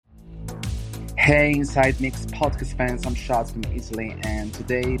Hey, Inside Mix podcast fans, I'm Shaz from Italy, and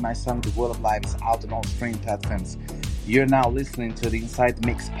today my song The World of Life is out on all streaming platforms. You're now listening to the Inside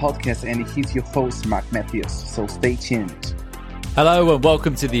Mix podcast, and he's your host, Mark Matthews, so stay tuned. Hello and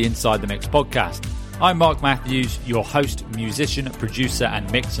welcome to the Inside the Mix podcast. I'm Mark Matthews, your host, musician, producer,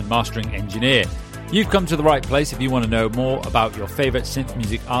 and mix and mastering engineer. You've come to the right place if you want to know more about your favorite synth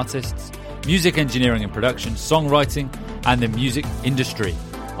music artists, music engineering and production, songwriting, and the music industry.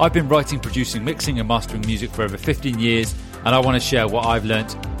 I've been writing, producing, mixing and mastering music for over 15 years, and I want to share what I've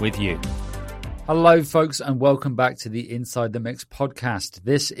learnt with you. Hello folks, and welcome back to the Inside the Mix podcast.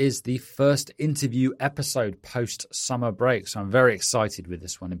 This is the first interview episode post-summer break, so I'm very excited with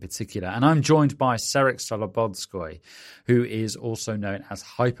this one in particular. And I'm joined by Serek Slobodskoy, who is also known as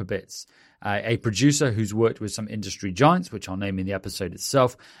Hyperbits, a producer who's worked with some industry giants, which I'll name in the episode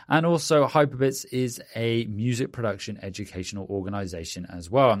itself. And also Hyperbits is a music production educational organization as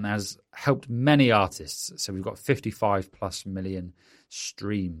well, and has helped many artists. So we've got 55 plus million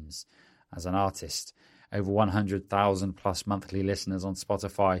streams as an artist, over 100,000 plus monthly listeners on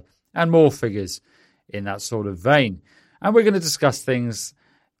Spotify, and more figures in that sort of vein. And we're going to discuss things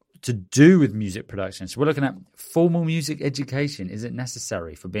to do with music production. So we're looking at formal music education. Is it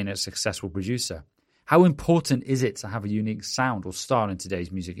necessary for being a successful producer? How important is it to have a unique sound or style in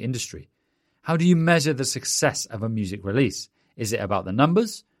today's music industry? How do you measure the success of a music release? Is it about the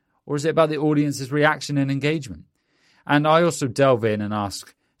numbers, or is it about the audience's reaction and engagement? And I also delve in and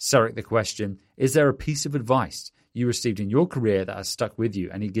ask Serek the question, is there a piece of advice you received in your career that has stuck with you?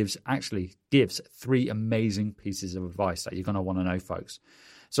 And he gives 3 amazing pieces of advice that you're going to want to know, folks.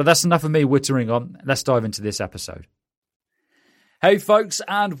 So that's enough of me wittering on. Let's dive into this episode. Hey folks,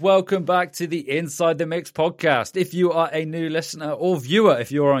 and welcome back to the Inside the Mix podcast. If you are a new listener or viewer, if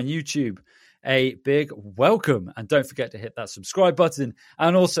you're on YouTube, a big welcome. And don't forget to hit that subscribe button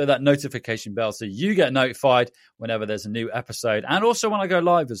and also that notification bell so you get notified whenever there's a new episode, and also when I go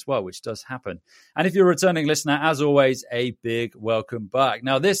live as well, which does happen. And if you're a returning listener, as always, a big welcome back.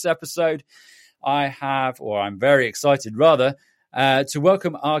 Now, this episode I'm very excited rather, to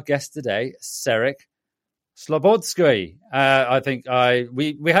welcome our guest today, Serek Slobodskoy. I think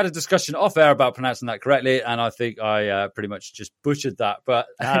we had a discussion off air about pronouncing that correctly, and I think I pretty much just butchered that. But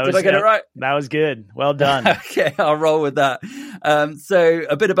did I get it right? That was good. Well done. Okay, I'll roll with that. So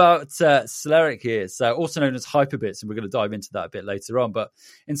a bit about Serek here, so also known as Hyperbits, and we're going to dive into that a bit later on. But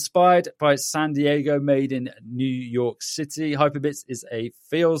inspired by San Diego, made in New York City, Hyperbits is a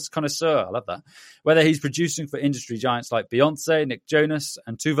feels connoisseur. I love that. Whether he's producing for industry giants like Beyonce, Nick Jonas,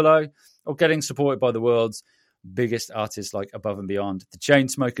 and Tuvelo, or getting supported by the world's biggest artists like Above and Beyond, the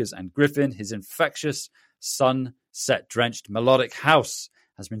Chainsmokers, and Griffin, his infectious, sunset-drenched melodic house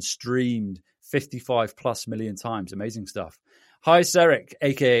has been streamed 55 plus million times. Amazing stuff. Hi, Serek,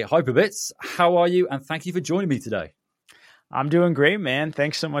 aka Hyperbits. How are you? And thank you for joining me today. I'm doing great, man.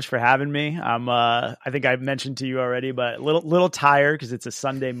 Thanks so much for having me. I think I've mentioned to you already, but a little tired because it's a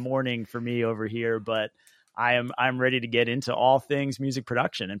Sunday morning for me over here, but I'm ready to get into all things music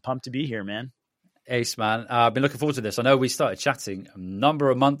production and pumped to be here, man. Ace, man. I've been looking forward to this. I know we started chatting a number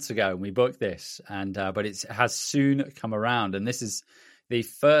of months ago and we booked this, and but it has soon come around. And this is the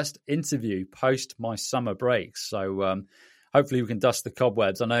first interview post my summer break. So hopefully we can dust the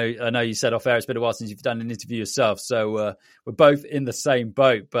cobwebs. I know you said off air it's been a while since you've done an interview yourself. So we're both in the same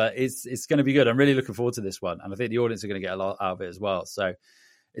boat, but it's going to be good. I'm really looking forward to this one. And I think the audience are going to get a lot out of it as well. So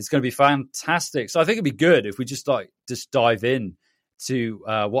it's going to be fantastic. So I think it'd be good if we just dive in to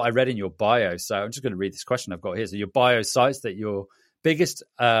what I read in your bio. So I'm just going to read this question I've got here. So your bio cites that your biggest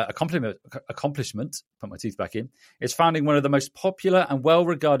accomplishment, put my teeth back in, is founding one of the most popular and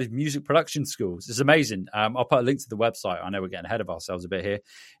well-regarded music production schools. It's amazing. I'll put a link to the website. I know we're getting ahead of ourselves a bit here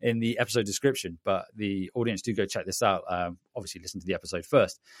in the episode description, but the audience do go check this out. Obviously, listen to the episode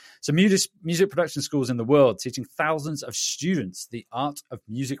first. So music production schools in the world, teaching thousands of students the art of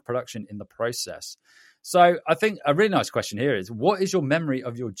music production in the process. So I think a really nice question here is, what is your memory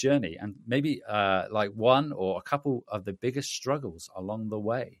of your journey, and maybe like one or a couple of the biggest struggles along the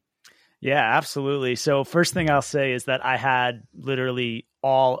way? Yeah, absolutely. So first thing I'll say is that I had literally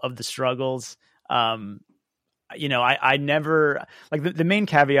all of the struggles. I never, like the main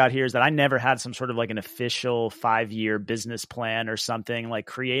caveat here is that I never had some sort of like an official 5-year business plan or something. Like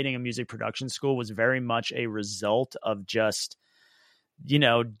creating a music production school was very much a result of just,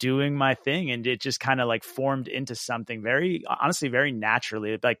 doing my thing. And it just kind of like formed into something very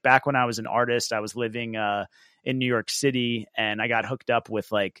naturally. Like back when I was an artist, I was living in New York City, and I got hooked up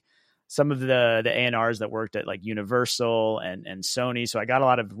with like some of the A&Rs that worked at like Universal and Sony. So I got a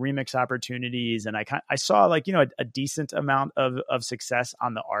lot of remix opportunities, and I saw like, a decent amount of success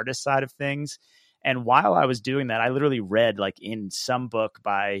on the artist side of things. And while I was doing that, I literally read like in some book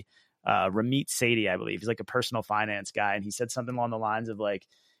by Ramit Sethi, I believe. He's like a personal finance guy. And he said something along the lines of like,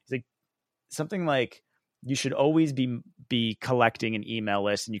 he's like something like, you should always be collecting an email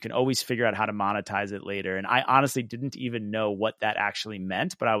list, and you can always figure out how to monetize it later. And I honestly didn't even know what that actually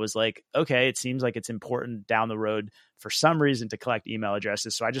meant, but I was like, okay, it seems like it's important down the road for some reason to collect email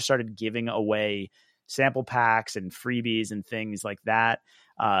addresses. So I just started giving away sample packs and freebies and things like that.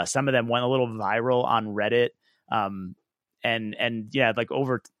 Some of them went a little viral on Reddit. And yeah, like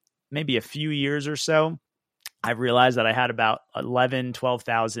over maybe a few years or so, I realized that I had about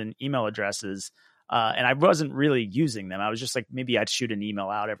 12,000 email addresses. And I wasn't really using them. I was just like, maybe I'd shoot an email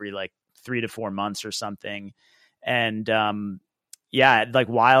out every like 3 to 4 months or something. And yeah, like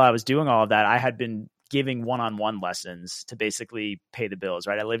while I was doing all of that, I had been giving one-on-one lessons to basically pay the bills,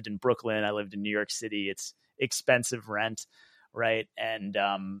 right? I lived in Brooklyn. I lived in New York City. It's expensive rent, right? And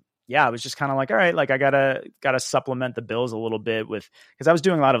yeah, I was just kind of like, all right, like I gotta supplement the bills a little bit because I was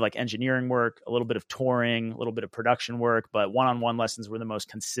doing a lot of like engineering work, a little bit of touring, a little bit of production work, but one-on-one lessons were the most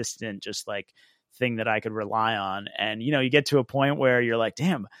consistent, just like thing that I could rely on. And, you get to a point where you're like,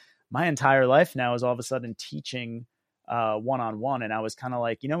 damn, my entire life now is all of a sudden teaching one-on-one. And I was kind of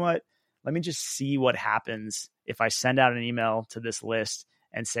like, you know what, let me just see what happens if I send out an email to this list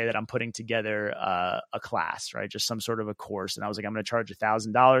and say that I'm putting together a class, right? Just some sort of a course. And I was like, I'm going to charge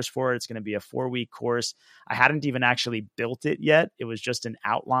 $1,000 for it. It's going to be a 4-week course. I hadn't even actually built it yet. It was just an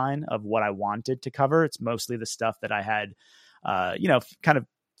outline of what I wanted to cover. It's mostly the stuff that I had, kind of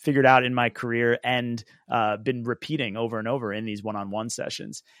figured out in my career and been repeating over and over in these one-on-one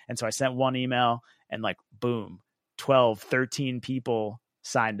sessions. And so I sent one email and like, boom, 12, 13 people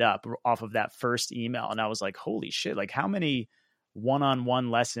signed up off of that first email. And I was like, holy shit, like how many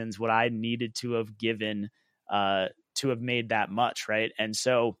one-on-one lessons would I needed to have given to have made that much, right? And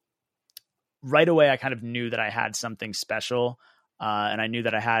so right away, I kind of knew that I had something special. And I knew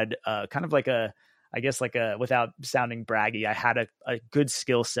that I had kind of like without sounding braggy, I had a good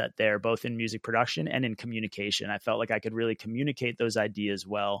skill set there, both in music production and in communication. I felt like I could really communicate those ideas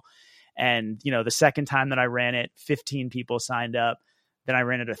well. And, the second time that I ran it, 15 people signed up. Then I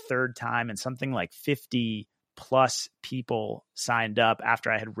ran it a third time and something like 50 plus people signed up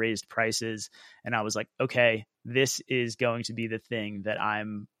after I had raised prices. And I was like, okay, this is going to be the thing that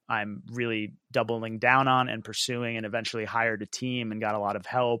I'm really doubling down on and pursuing, and eventually hired a team and got a lot of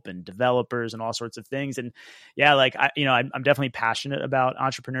help and developers and all sorts of things. And yeah, like I'm definitely passionate about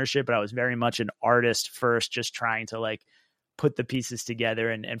entrepreneurship, but I was very much an artist first, just trying to like put the pieces together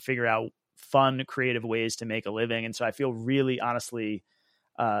and figure out fun, creative ways to make a living. And so I feel really honestly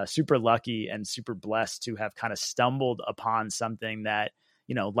super lucky and super blessed to have kind of stumbled upon something that,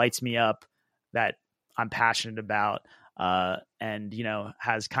 lights me up, that I'm passionate about. And,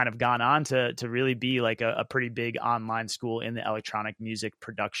 has kind of gone on to really be like a pretty big online school in the electronic music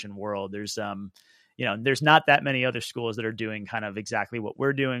production world. There's, there's not that many other schools that are doing kind of exactly what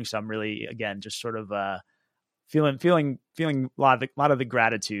we're doing. So I'm really, again, just sort of, feeling a lot of the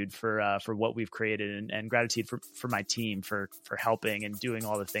gratitude for what we've created and gratitude for my team for helping and doing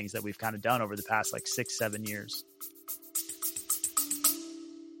all the things that we've kind of done over the past like 6-7 years.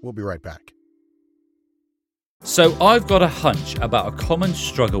 We'll be right back. So I've got a hunch about a common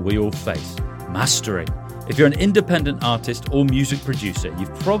struggle we all face: mastering. If you're an independent artist or music producer,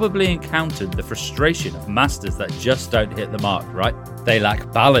 you've probably encountered the frustration of masters that just don't hit the mark, right? They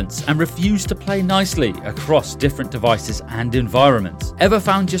lack balance and refuse to play nicely across different devices and environments. Ever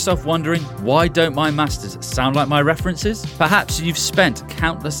found yourself wondering, why don't my masters sound like my references? Perhaps you've spent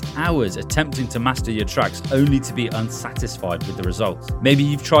countless hours attempting to master your tracks only to be unsatisfied with the results. Maybe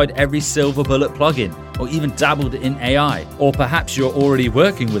you've tried every silver bullet plugin, or even dabbled in AI. Or perhaps you're already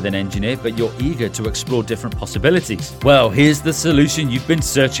working with an engineer, but you're eager to explore different possibilities. Well, here's the solution you've been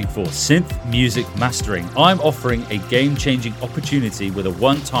searching for: synth music mastering. I'm offering a game-changing opportunity with a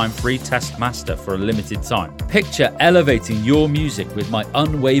one-time free test master for a limited time. Picture elevating your music with my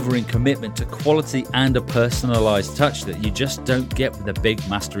unwavering commitment to quality and a personalized touch that you just don't get with the big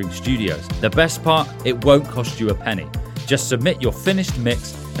mastering studios. The best part, it won't cost you a penny. Just submit your finished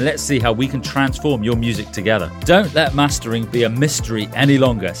mix and let's see how we can transform your music together. Don't let mastering be a mystery any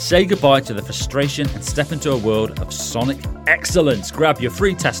longer. Say goodbye to the frustration and step into a world of sonic excellence. Grab your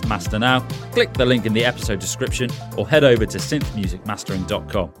free test master now. Click the link in the episode description or head over to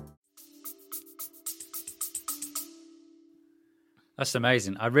synthmusicmastering.com. That's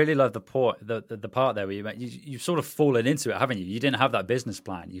amazing. I really love the part there where you've sort of fallen into it, haven't you? You didn't have that business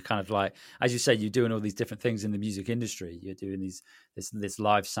plan. You kind of like, as you said, you're doing all these different things in the music industry. You're doing this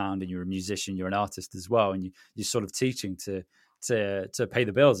live sound, and you're a musician, you're an artist as well, and you're sort of teaching to pay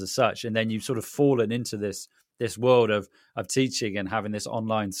the bills as such. And then you've sort of fallen into this world of teaching and having this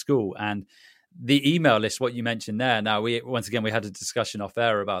online school. And the email list, what you mentioned there. Now, we had a discussion off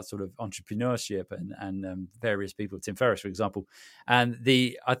air about sort of entrepreneurship and various people, Tim Ferriss, for example. And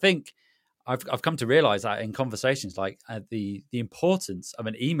I think I've come to realize that in conversations, like the importance of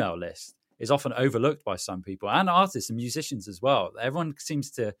an email list is often overlooked by some people, and artists and musicians as well. Everyone seems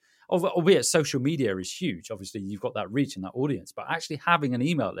to, albeit social media is huge. Obviously, you've got that reach and that audience, but actually having an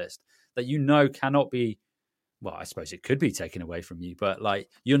email list that cannot be, well, I suppose it could be taken away from you, but like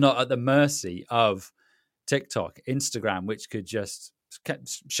you're not at the mercy of TikTok, Instagram, which could just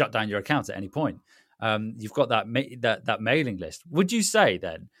shut down your account at any point. You've got that mailing list. Would you say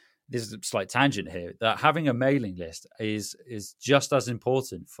then, this is a slight tangent here, that having a mailing list is just as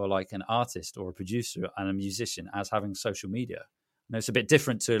important for like an artist or a producer and a musician as having social media? And it's a bit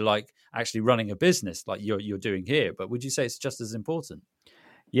different to like actually running a business like you're doing here, but would you say it's just as important?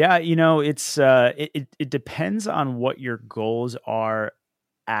 Yeah, it's it depends on what your goals are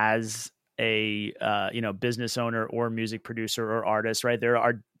as a business owner or music producer or artist, right? There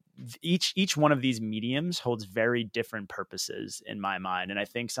are each one of these mediums holds very different purposes in my mind. And I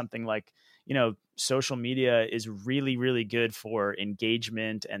think something like, social media is really, really good for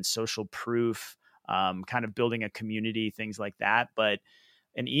engagement and social proof, kind of building a community, things like that. But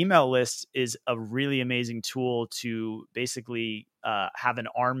an email list is a really amazing tool to basically have an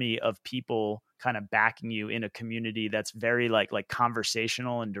army of people kind of backing you in a community that's very like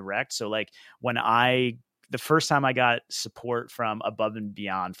conversational and direct. So like the first time I got support from Above and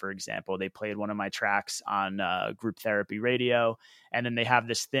Beyond, for example, they played one of my tracks on Group Therapy Radio. And then they have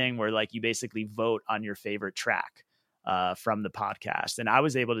this thing where like you basically vote on your favorite track from the podcast. And I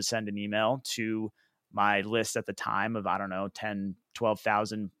was able to send an email to my list at the time of, 10,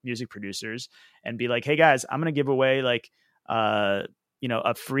 12,000 music producers and be like, hey guys, I'm going to give away like, a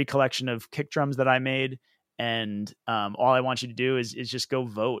free collection of kick drums that I made. And all I want you to do is just go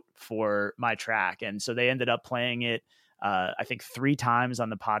vote for my track. And so they ended up playing it, I think 3 times on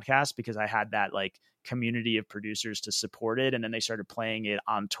the podcast because I had that like community of producers to support it. And then they started playing it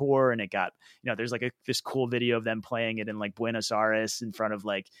on tour, and it got, there's like this cool video of them playing it in like Buenos Aires in front of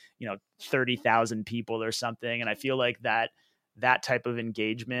like, 30,000 people or something. And I feel like that type of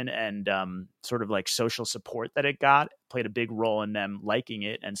engagement and sort of like social support that it got played a big role in them liking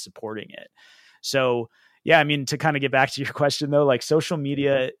it and supporting it. So yeah, I mean, to kind of get back to your question though, like social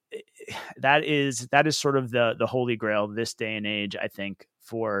media, that is sort of the holy grail this day and age, I think,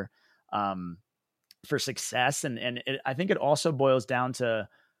 for success. And I think it also boils down to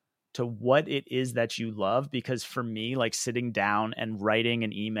what it is that you love. Because for me, like sitting down and writing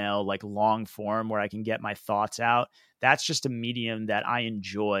an email, like long form where I can get my thoughts out, that's just a medium that I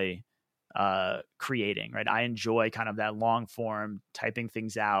enjoy creating, right? I enjoy kind of that long form, typing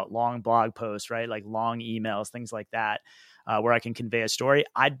things out, long blog posts, right? Like long emails, things like that, where I can convey a story.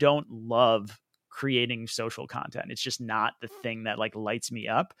 I don't love creating social content. It's just not the thing that like lights me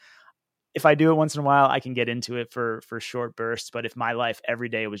up. If I do it once in a while, I can get into it for short bursts. But if my life every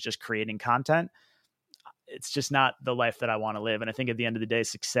day was just creating content, it's just not the life that I want to live. And I think at the end of the day,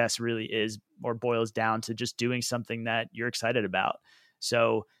 success really is or boils down to just doing something that you're excited about.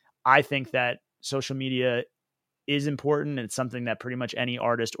 So I think that social media is important, and it's something that pretty much any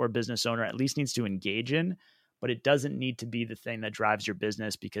artist or business owner at least needs to engage in, but it doesn't need to be the thing that drives your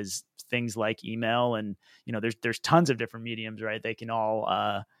business, because things like email and, there's tons of different mediums, right? They can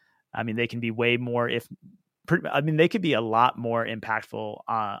all, they can be way more they could be a lot more impactful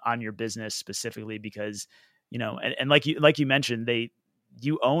on your business specifically because, and like you mentioned,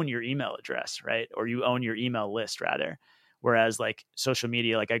 you own your email address, right? Or you own your email list rather. Whereas like social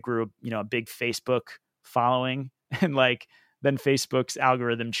media, like I grew, a big Facebook following, and like then Facebook's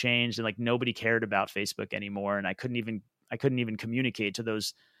algorithm changed and like nobody cared about Facebook anymore. And I couldn't even communicate to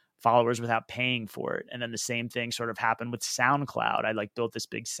those followers without paying for it. And then the same thing sort of happened with SoundCloud. I like built this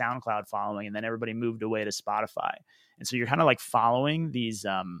big SoundCloud following, and then everybody moved away to Spotify. And so you're kind of like following these,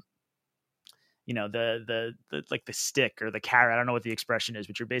 the like the stick or the carrot. I don't know what the expression is,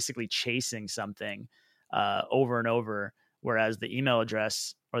 but you're basically chasing something over and over. Whereas the email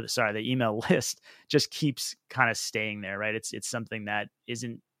address the email list just keeps kind of staying there, right? It's something that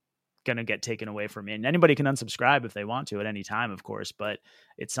isn't going to get taken away from me. And anybody can unsubscribe if they want to at any time, of course, but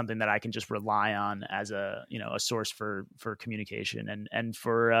it's something that I can just rely on as a source for communication and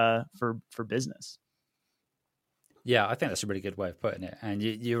for business. Yeah, I think that's a really good way of putting it. And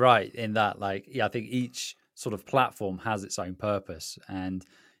you're right in that, like, yeah, I think each sort of platform has its own purpose. And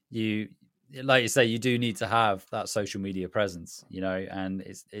you, like you say, you do need to have that social media presence, and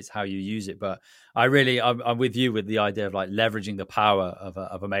it's how you use it. But I'm with you with the idea of like leveraging the power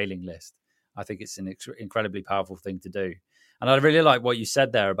of a mailing list. I think it's an incredibly powerful thing to do. And I really like what you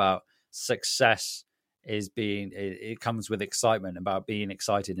said there about success it comes with excitement, about being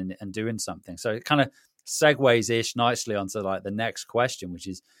excited and doing something. So it kind of segues ish nicely onto like the next question, which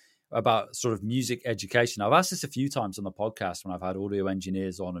is about sort of music education. I've asked this a few times on the podcast when I've had audio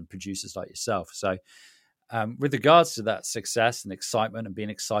engineers on and producers like yourself. So with regards to that success and excitement and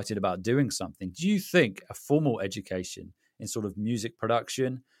being excited about doing something, do you think a formal education in sort of music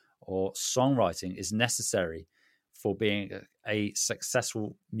production or songwriting is necessary for being a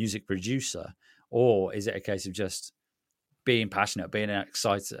successful music producer? Or is it a case of just being passionate, being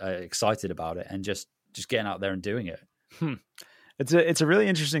excited about it, and just getting out there and doing it? It's a really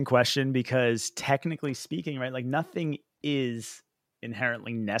interesting question, because technically speaking, right, like nothing is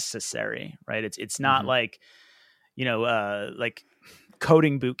inherently necessary, right? It's not like, like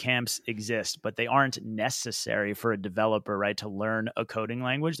coding boot camps exist, but they aren't necessary for a developer, right, to learn a coding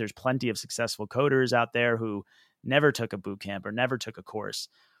language. There's plenty of successful coders out there who never took a boot camp or never took a course.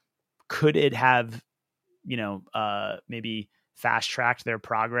 Could it have, maybe fast tracked their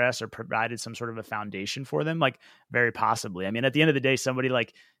progress or provided some sort of a foundation for them? Like, very possibly. I mean, at the end of the day, somebody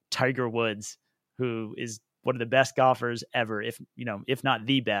like Tiger Woods, who is one of the best golfers ever, if not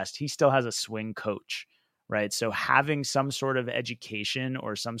the best, he still has a swing coach, right? So having some sort of education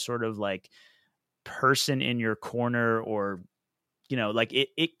or some sort of like person in your corner, or, like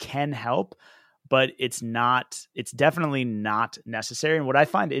it can help, but it's definitely not necessary. And what I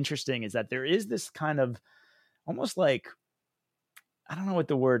find interesting is that there is this kind of almost like, I don't know what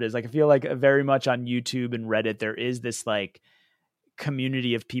the word is. Like, I feel like very much on YouTube and Reddit, there is this like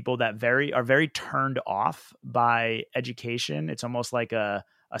community of people that are very turned off by education. It's almost like a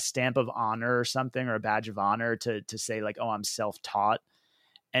stamp of honor or something, or a badge of honor to say like, oh, I'm self-taught.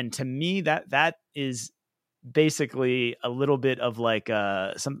 And to me, that is basically a little bit of like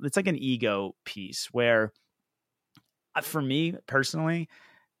it's like an ego piece, where for me personally,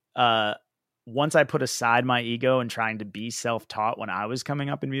 once I put aside my ego and trying to be self-taught when I was coming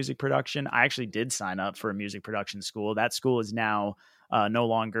up in music production, I actually did sign up for a music production school. That school is now no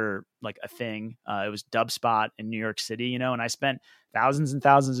longer like a thing. It was DubSpot in New York City, and I spent thousands and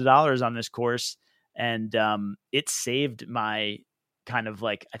thousands of dollars on this course, and it saved my kind of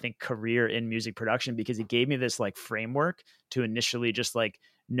like, I think, career in music production, because it gave me this like framework to initially just like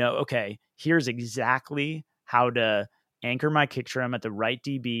know, okay, here's exactly how to anchor my kick drum at the right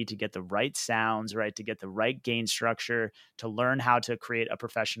dB to get the right sounds, right, to get the right gain structure, to learn how to create a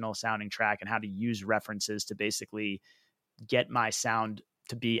professional sounding track, and how to use references to basically get my sound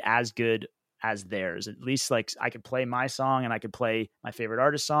to be as good as theirs. At least like I could play my song and I could play my favorite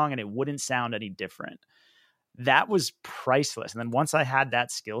artist song and it wouldn't sound any different. That was priceless. And then once I had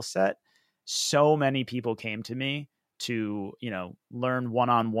that skill set, so many people came to me to, learn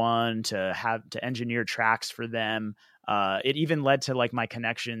one-on-one, to engineer tracks for them. It even led to like my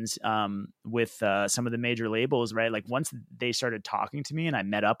connections with some of the major labels, right? Like once they started talking to me and I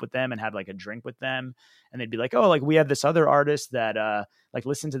met up with them and had like a drink with them, and they'd be like, oh, like we have this other artist that like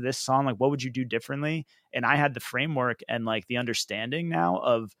listen to this song, like what would you do differently? And I had the framework and like the understanding now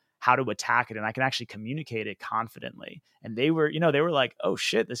of how to attack it, and I can actually communicate it confidently. And they were like, oh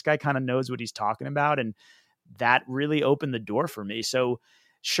shit, this guy kind of knows what he's talking about. And that really opened the door for me. So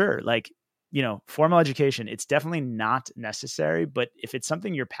sure, like, formal education, it's definitely not necessary, but if it's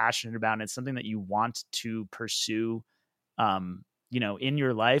something you're passionate about and it's something that you want to pursue, in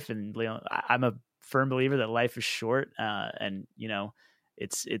your life, and I'm a firm believer that life is short, and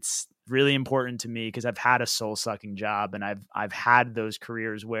it's really important to me, because I've had a soul sucking job, and I've had those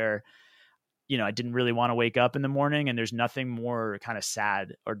careers where, I didn't really want to wake up in the morning, and there's nothing more kind of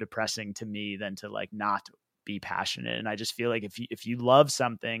sad or depressing to me than to like not be passionate. And I just feel like if you love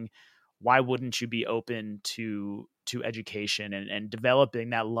something, why wouldn't you be open to education and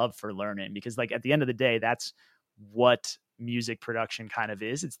developing that love for learning? Because like at the end of the day, that's what music production kind of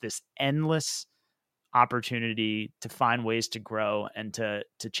is. It's this endless opportunity to find ways to grow and to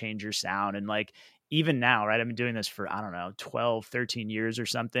change your sound. And like, even now, right, I've been doing this for, I don't know, 12, 13 years or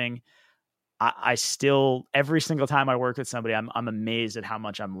something. I still, every single time I work with somebody, I'm amazed at how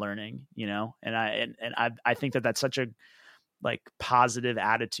much I'm learning, and I think that that's such a like positive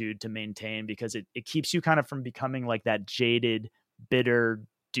attitude to maintain, because it keeps you kind of from becoming like that jaded, bitter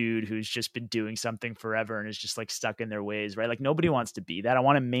dude who's just been doing something forever and is just like stuck in their ways, right? Like nobody wants to be that. I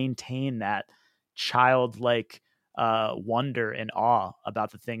want to maintain that childlike wonder and awe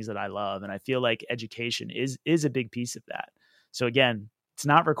about the things that I love. And I feel like education is a big piece of that. So again, it's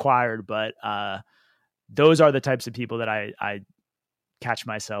not required, but those are the types of people that I catch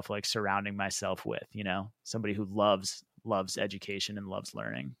myself like surrounding myself with, somebody who loves education and loves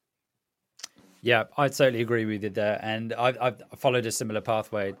learning. Yeah, I totally agree with you there. And I've followed a similar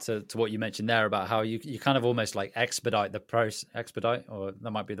pathway to what you mentioned there about how you kind of almost like expedite the process. Expedite, or that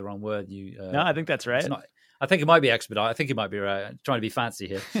might be the wrong word. No, I think that's right. I think it might be expedite. I think it might be right. Trying to be fancy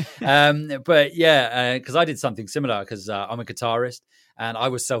here. But yeah, because I did something similar because I'm a guitarist and I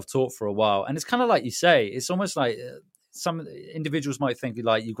was self-taught for a while. And it's kind of like you say, it's almost like some individuals might think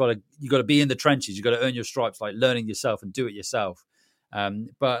like you got to be in the trenches. You got to earn your stripes, like learning yourself and do it yourself.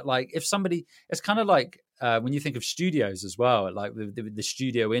 But like if somebody, it's kind of like when you think of studios as well, like the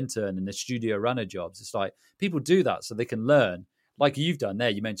studio intern and the studio runner jobs, it's like people do that so they can learn, like you've done there.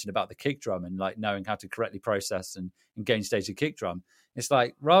 You mentioned about the kick drum and like knowing how to correctly process and gain stage a kick drum. It's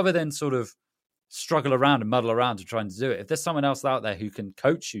like rather than sort of struggle around and muddle around to trying to do it, if there's someone else out there who can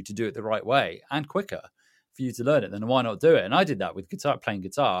coach you to do it the right way and quicker for you to learn it, then why not do it? And I did that with playing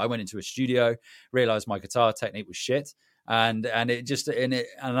guitar. I went into a studio, realized my guitar technique was shit. And then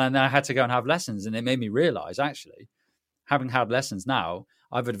I had to go and have lessons, and it made me realize actually, having had lessons now,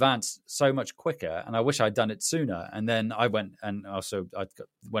 I've advanced so much quicker, and I wish I'd done it sooner. And then I went and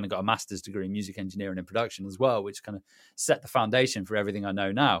got a master's degree in music engineering and production as well, which kind of set the foundation for everything I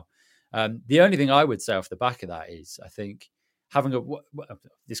know now. The only thing I would say off the back of that is, I think having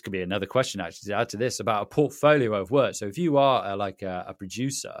this could be another question actually to add to this about a portfolio of work. So if you are a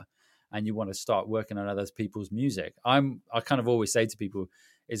producer and you want to start working on other people's music, I kind of always say to people,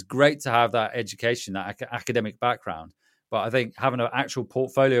 it's great to have that education, that academic background, but I think having an actual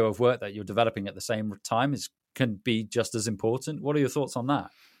portfolio of work that you're developing at the same time can be just as important. What are your thoughts on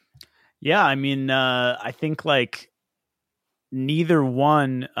that? Yeah, I mean, I think like neither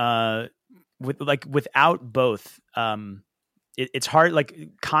one, without both, it's hard. Like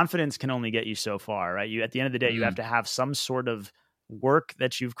confidence can only get you so far, right? At the end of the day, you have to have some sort of work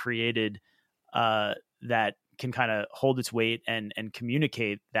that you've created that can kind of hold its weight and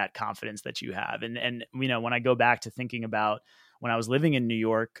communicate that confidence that you have. And when I go back to thinking about when I was living in New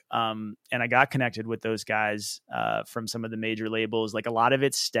York, and I got connected with those guys from some of the major labels, like a lot of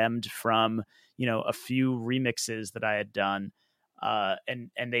it stemmed from a few remixes that I had done,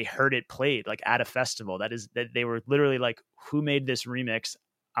 and they heard it played like at a festival. That they were literally like, "Who made this remix?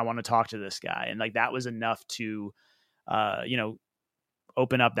 I want to talk to this guy," and like that was enough to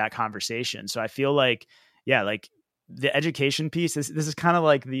open up that conversation. So I feel like, yeah, like the education piece, this is kind of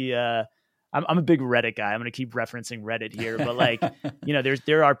like the, I'm a big Reddit guy. I'm going to keep referencing Reddit here, but like,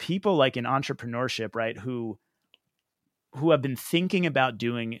 there are people like in entrepreneurship, right, who have been thinking about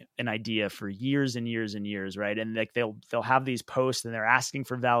doing an idea for years and years and years, right? And like they'll have these posts and they're asking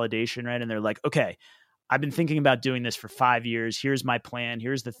for validation, right? And they're like, okay, I've been thinking about doing this for 5 years. Here's my plan.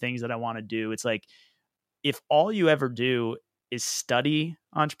 Here's the things that I want to do. It's like, if all you ever do is study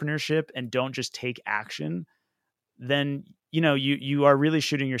entrepreneurship and don't just take action, then you are really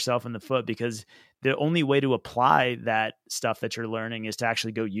shooting yourself in the foot, because the only way to apply that stuff that you're learning is to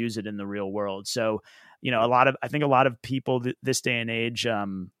actually go use it in the real world. So I think a lot of people this day and age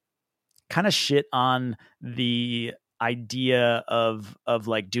kind of shit on the idea of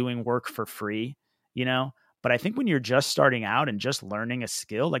like doing work for free, But I think when you're just starting out and just learning a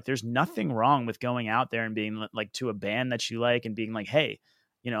skill, like there's nothing wrong with going out there and being like to a band that you like and being like, hey,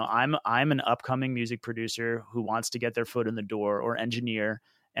 I'm an upcoming music producer who wants to get their foot in the door, or engineer,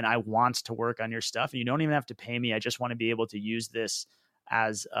 and I want to work on your stuff. And you don't even have to pay me. I just want to be able to use this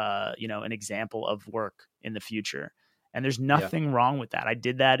as an example of work in the future. And there's nothing wrong with that. I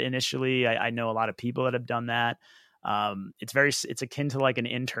did that initially. I know a lot of people that have done that. It's akin to like an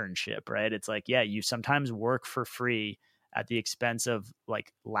internship, right? It's like, yeah, you sometimes work for free at the expense of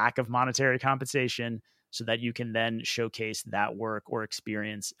like lack of monetary compensation, so that you can then showcase that work or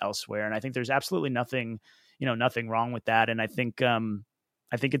experience elsewhere. And I think there's absolutely nothing wrong with that. And I think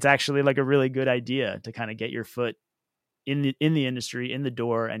it's actually like a really good idea to kind of get your foot in the industry, in the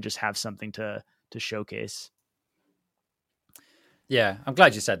door, and just have something to showcase. Yeah, I'm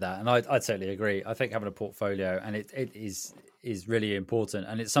glad you said that, and I totally agree. I think having a portfolio, and it is really important,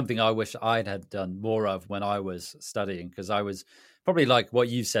 and it's something I wish I'd had done more of when I was studying, because I was probably like what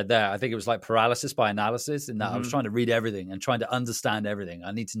you said there. I think it was like paralysis by analysis, in that I was trying to read everything and trying to understand everything.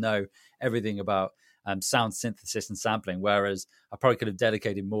 I need to know everything about sound synthesis and sampling, whereas I probably could have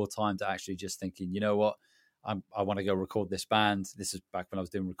dedicated more time to actually just thinking, you know what, I want to go record this band. This is back when I was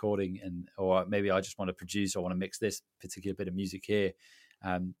doing recording, or maybe I just want to produce, or want to mix this particular bit of music here.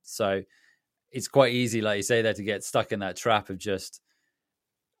 So it's quite easy, like you say there, to get stuck in that trap of just,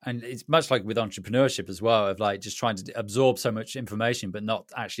 and it's much like with entrepreneurship as well, of like just trying to absorb so much information but not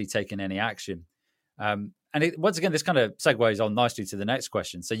actually taking any action. Once again, this kind of segues on nicely to the next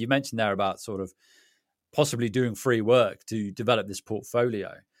question. So you mentioned there about sort of possibly doing free work to develop this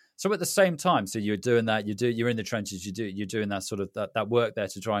portfolio. So at the same time, so you're doing that, you're in the trenches, you're doing that sort of that work there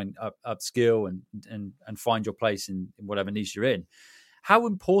to try and upskill and find your place in whatever niche you're in. How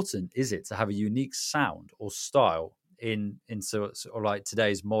important is it to have a unique sound or style in sort of like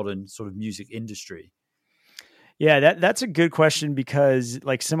today's modern sort of music industry? Yeah, that's a good question, because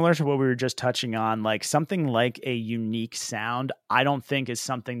like similar to what we were just touching on, like something like a unique sound, I don't think is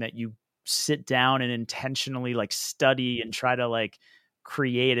something that you sit down and intentionally like study and try to like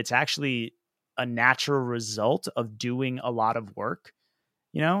create. It's actually a natural result of doing a lot of work,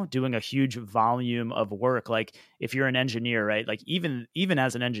 doing a huge volume of work. Like if you're an engineer, right? Like even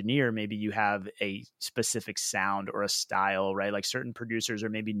as an engineer, maybe you have a specific sound or a style, right? Like certain producers are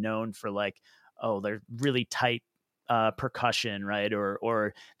maybe known for like, oh, they're really tight percussion, right?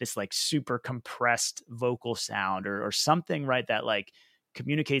 Or this like super compressed vocal sound or something, right? That like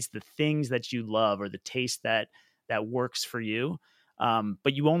communicates the things that you love or the taste that works for you.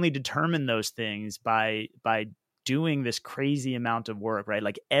 But you only determine those things by doing this crazy amount of work, right?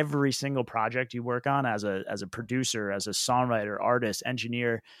 Like every single project you work on as a producer, as a songwriter, artist,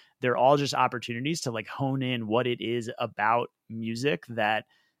 engineer, they're all just opportunities to like hone in what it is about music that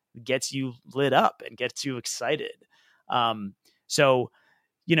gets you lit up and gets you excited. So,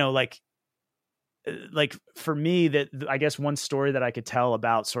 like for me, that I guess one story that I could tell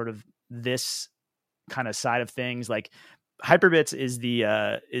about sort of this kind of side of things, like Hyperbits is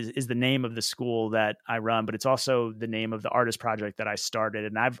the name of the school that I run, but it's also the name of the artist project that I started.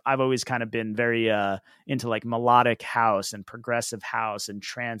 And I've always kind of been very into like melodic house and progressive house and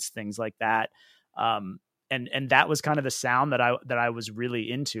trance, things like that. And that was kind of the sound that I was really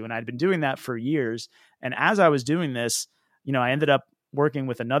into, and I'd been doing that for years. And as I was doing this, I ended up working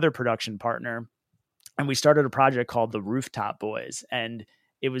with another production partner, and we started a project called the Rooftop Boys. And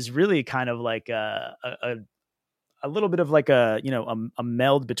it was really kind of like a little bit of like a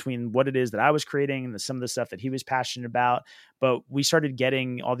meld between what it is that I was creating and some of the stuff that he was passionate about. But we started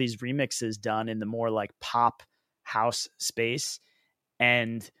getting all these remixes done in the more like pop house space.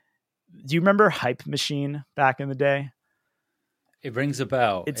 And do you remember Hype Machine back in the day? It rings a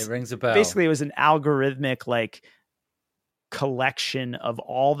bell. It rings a bell. Basically, it was an algorithmic like collection of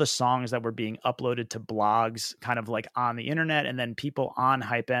all the songs that were being uploaded to blogs kind of like on the internet. And then people on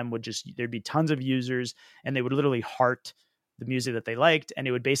HypeM there'd be tons of users, and they would literally heart the music that they liked. And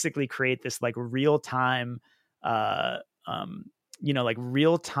it would basically create this like real-time, like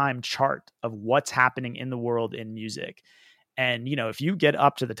real-time chart of what's happening in the world in music. And, if you get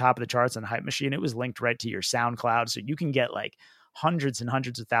up to the top of the charts on Hype Machine, it was linked right to your SoundCloud. So you can get like hundreds and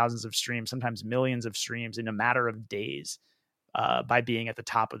hundreds of thousands of streams, sometimes millions of streams in a matter of days by being at the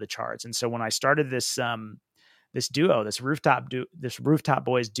top of the charts. And so when I started this duo, this Rooftop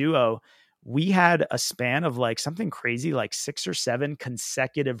Boys duo, we had a span of like something crazy, like 6 or 7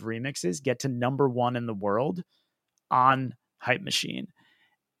 consecutive remixes get to #1 in the world on Hype Machine.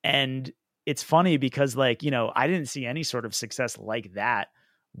 And it's funny because like, I didn't see any sort of success like that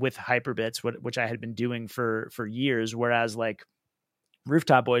with Hyperbits, which I had been doing for years. Whereas like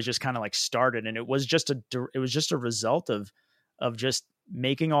Rooftop Boys just kind of like started, and it was just a result of just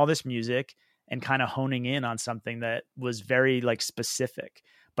making all this music and kind of honing in on something that was very like specific.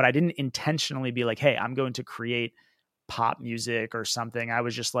 But I didn't intentionally be like, hey, I'm going to create pop music or something. I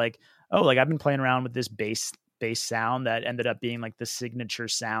was just like, oh, like I've been playing around with this bass sound that ended up being like the signature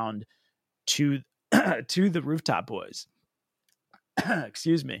sound to the Rooftop Boys.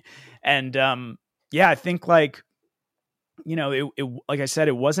 Excuse me. And I think like, it like I said,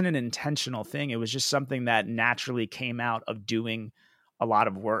 it wasn't an intentional thing. It was just something that naturally came out of doing a lot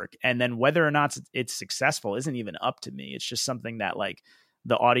of work. And then whether or not it's successful isn't even up to me. It's just something that like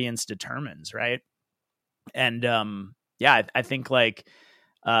the audience determines. Right. And I think like,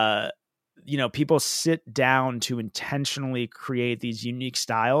 people sit down to intentionally create these unique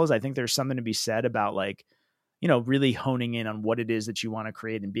styles. I think there's something to be said about like, really honing in on what it is that you want to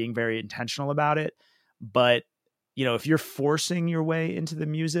create and being very intentional about it. But, if you're forcing your way into the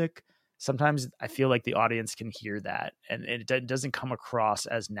music, sometimes I feel like the audience can hear that and it doesn't come across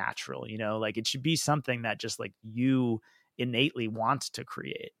as natural, like it should be something that just like you innately want to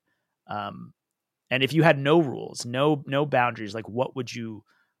create. And if you had no rules, no boundaries, like what would you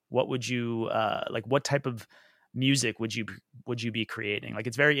like, what type of music would you be creating? Like,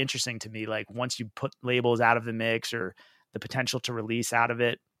 it's very interesting to me, like once you put labels out of the mix or the potential to release out of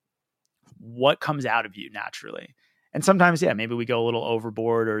it, what comes out of you naturally. And sometimes, yeah, maybe we go a little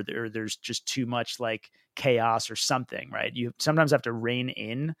overboard, or there's just too much like chaos or something, right? You sometimes have to rein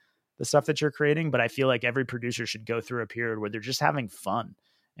in the stuff that you're creating, but I feel like every producer should go through a period where they're just having fun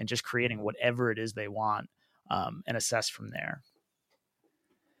and just creating whatever it is they want, and assess from there.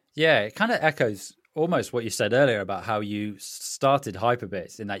 Yeah, it kind of echoes almost what you said earlier about how you started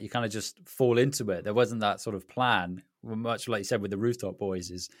Hyperbits, in that you kind of just fall into it. There wasn't that sort of plan, much like you said with the Rooftop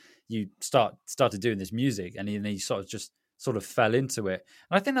Boys, is you started doing this music and then you sort of fell into it.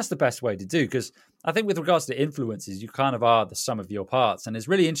 And I think that's the best way to do, because I think with regards to influences, you kind of are the sum of your parts. And it's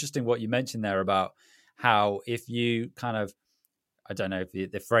really interesting what you mentioned there about how if you kind of, I don't know if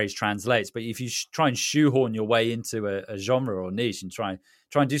the phrase translates, but if you try and shoehorn your way into a genre or niche and try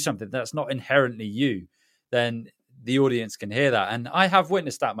and do something that's not inherently you, then the audience can hear that. And I have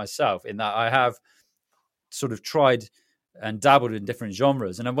witnessed that myself, in that I have sort of tried and dabbled in different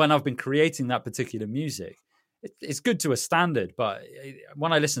genres. And when I've been creating that particular music, it's good to a standard. But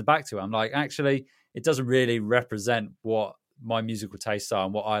when I listen back to it, I'm like, actually, it doesn't really represent what my musical tastes are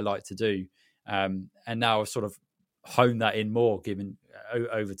and what I like to do. And now I've sort of honed that in more given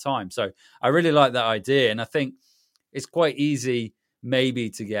over time. So I really like that idea. And I think it's quite easy maybe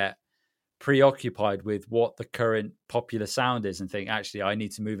to get preoccupied with what the current popular sound is and think, actually, I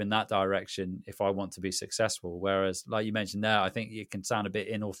need to move in that direction if I want to be successful. Whereas, like you mentioned there, I think it can sound a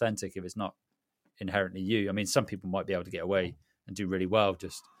bit inauthentic if it's not inherently you. I mean, some people might be able to get away and do really well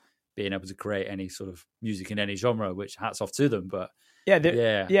just being able to create any sort of music in any genre, which hats off to them. But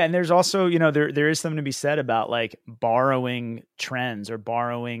yeah. And there's also, there is something to be said about like borrowing trends or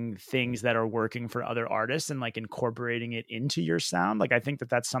borrowing things that are working for other artists and like incorporating it into your sound. Like, I think that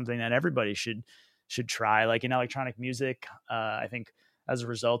that's something that everybody should try. Like in electronic music, I think as a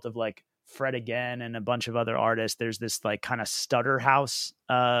result of like Fred Again and a bunch of other artists, there's this like kind of stutter house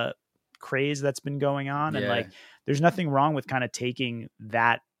craze that's been going on. And like, there's nothing wrong with kind of taking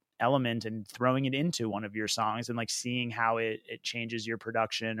that element and throwing it into one of your songs and like seeing how it changes your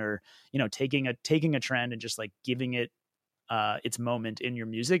production, or taking a trend and just like giving it its moment in your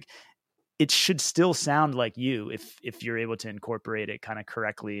music. It should still sound like you if you're able to incorporate it kind of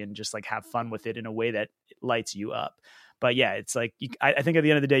correctly and just like have fun with it in a way that lights you up. But yeah, it's like I think at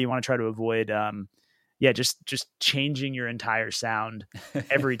the end of the day you want to try to avoid just changing your entire sound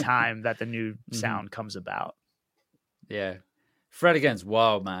every time that the new sound comes about. Yeah. Fred Again's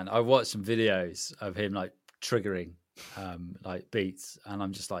wild, man. I watched some videos of him like triggering like beats, and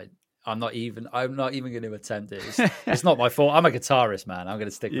I'm just like, I'm not even going to attempt it. It's not my fault. I'm a guitarist, man. I'm going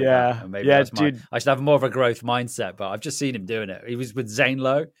to stick with that. And maybe dude. I should have more of a growth mindset, but I've just seen him doing it. He was with Zane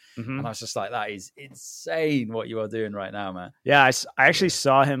Lowe, and I was just like, that is insane what you are doing right now, man. Yeah, I actually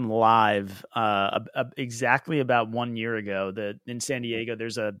saw him live exactly about 1 year ago. In San Diego,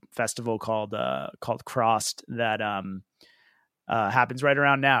 there's a festival called Crossed that happens right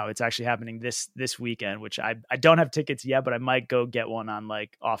around now. It's actually happening this weekend, which I don't have tickets yet, but I might go get one on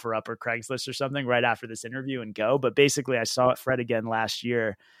like OfferUp or Craigslist or something right after this interview and go. But basically I saw Fred Again last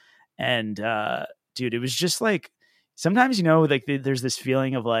year, and dude, it was just like, sometimes, like there's this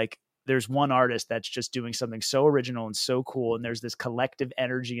feeling of like, there's one artist that's just doing something so original and so cool, and there's this collective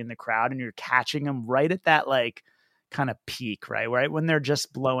energy in the crowd, and you're catching them right at that like kind of peak, right when they're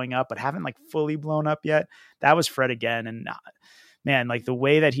just blowing up but haven't like fully blown up yet. That was Fred Again. And man, like the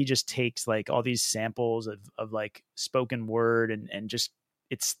way that he just takes like all these samples of like spoken word and just,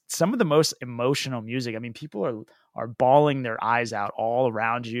 it's some of the most emotional music. I mean, people are bawling their eyes out all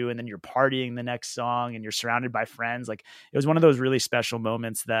around you, and then you're partying the next song and you're surrounded by friends. Like, it was one of those really special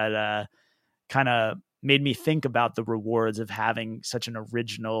moments that kind of made me think about the rewards of having such an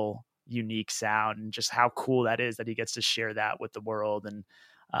original, unique sound, and just how cool that is that he gets to share that with the world.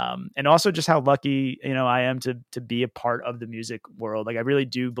 And also just how lucky, I am to be a part of the music world. Like, I really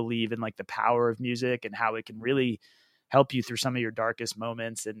do believe in like the power of music and how it can really help you through some of your darkest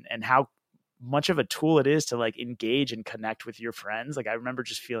moments, and how much of a tool it is to like engage and connect with your friends. Like, I remember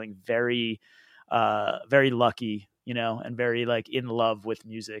just feeling very, very lucky, and very like in love with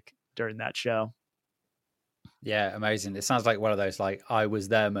music during that show. Yeah, amazing. It sounds like one of those like I was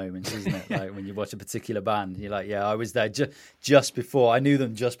there moments, isn't it? Like when you watch a particular band, you're like, yeah, I was there just before. I knew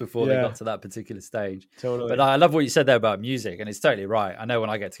them just before they got to that particular stage. Totally. But I love what you said there about music, and it's totally right. I know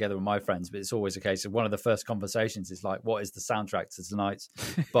when I get together with my friends, but it's always a case of one of the first conversations is like, what is the soundtrack to tonight's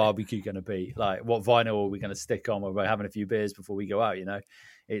barbecue going to be? Like, what vinyl are we going to stick on when we're having a few beers before we go out?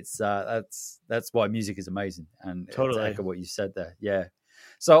 It's that's why music is amazing. And totally to echo what you said there. Yeah.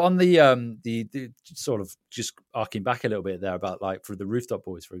 So on the sort of just arcing back a little bit there about like for the Rooftop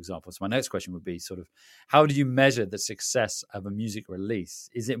Boys, for example. So my next question would be sort of how do you measure the success of a music release?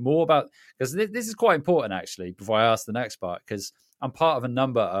 Is it more about, because this is quite important actually, before I ask the next part, because I'm part of a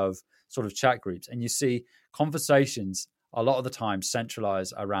number of sort of chat groups and you see conversations a lot of the time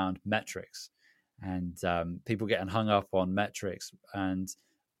centralized around metrics and people getting hung up on metrics and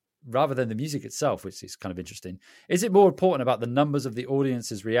rather than the music itself, which is kind of interesting. Is it more important about the numbers of the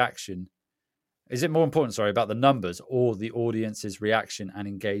audience's reaction? Is it more important, sorry, about the numbers or the audience's reaction and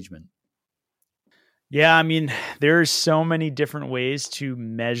engagement? Yeah, I mean, there's so many different ways to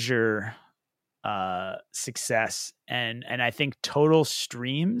measure success, and I think total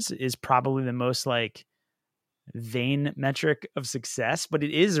streams is probably the most like vain metric of success, but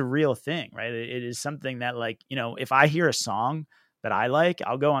it is a real thing, right? It is something that, like, you know, if I hear a song that I like,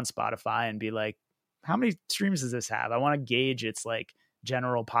 I'll go on Spotify and be like, how many streams does this have? I want to gauge its like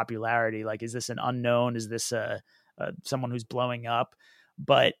general popularity. Like, is this an unknown? Is this someone who's blowing up?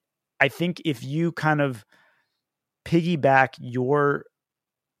 But I think if you kind of piggyback your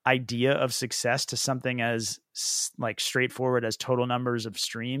idea of success to something as like straightforward as total numbers of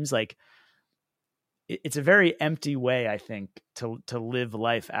streams, like it's a very empty way, I think, to live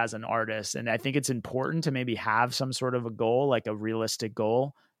life as an artist. And I think it's important to maybe have some sort of a goal, like a realistic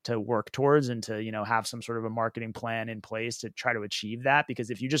goal to work towards and to, you know, have some sort of a marketing plan in place to try to achieve that. Because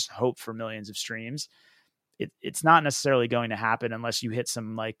if you just hope for millions of streams, it's not necessarily going to happen unless you hit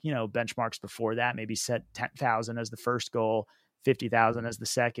some, like, you know, benchmarks before that, maybe set 10,000 as the first goal, 50,000 as the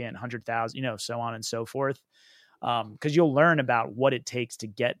second, 100,000, you know, so on and so forth. Because you'll learn about what it takes to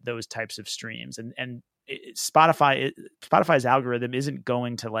get those types of streams, and Spotify's algorithm isn't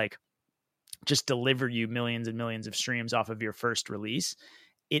going to like just deliver you millions and millions of streams off of your first release.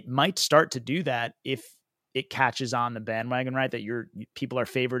 It might start to do that if it catches on the bandwagon, right? That people are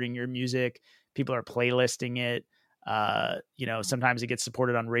favoriting your music, people are playlisting it. You know, sometimes it gets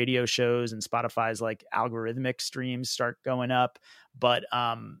supported on radio shows, and Spotify's like algorithmic streams start going up. But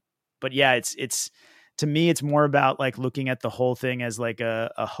yeah, it's to me, it's more about like looking at the whole thing as like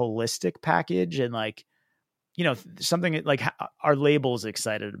a holistic package, and like, you know, something like, are labels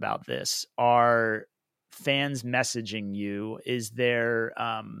excited about this? Are fans messaging you? Is there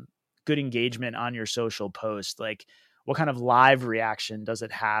good engagement on your social post? Like, what kind of live reaction does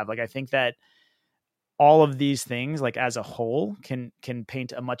it have? Like, I think that all of these things, like as a whole, can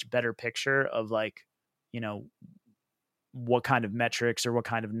paint a much better picture of like, you know, what kind of metrics or what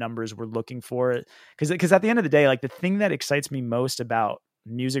kind of numbers we're looking for. Because at the end of the day, like the thing that excites me most about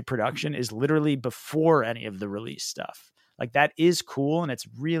music production is literally before any of the release stuff. Like that is cool. And it's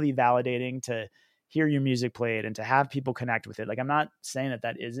really validating to hear your music played and to have people connect with it. Like, I'm not saying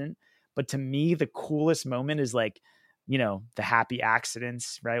that isn't, but to me, the coolest moment is like, you know, the happy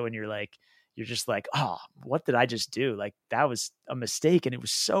accidents, right? When you're just like, oh, what did I just do? Like that was a mistake and it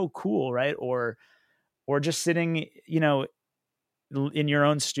was so cool. Right. Or just sitting, you know, in your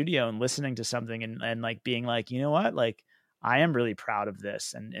own studio and listening to something and like being like, you know what, like I am really proud of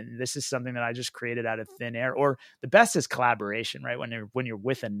this. And this is something that I just created out of thin air. Or the best is collaboration, right? When you're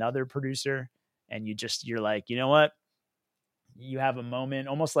with another producer and you're like, you know what, you have a moment,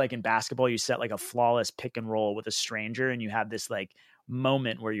 almost like in basketball, you set like a flawless pick and roll with a stranger and you have this like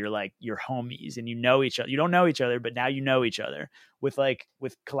moment where you're like, you're homies and you know each other. You don't know each other, but now you know each other. With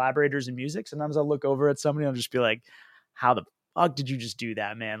collaborators in music, sometimes I'll look over at somebody and I'll just be like, how the fuck did you just do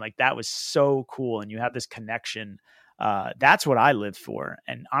that, man? Like that was so cool. And you have this connection. That's what I live for.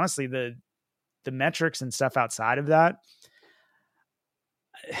 And honestly, the metrics and stuff outside of that,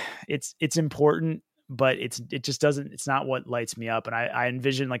 it's important, but it's not what lights me up. And I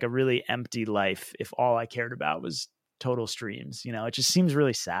envision like a really empty life if all I cared about was total streams. You know, it just seems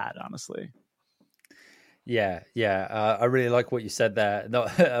really sad, honestly. Yeah. I really like what you said there.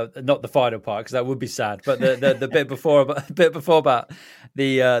 Not the final part, because that would be sad. But the bit before about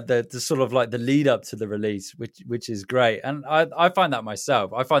the sort of like the lead up to the release, which is great. And I find that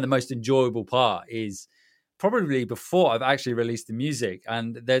myself. I find the most enjoyable part is probably before I've actually released the music.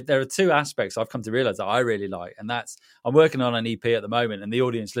 And there are two aspects I've come to realize that I really like. And that's, I'm working on an EP at the moment, and the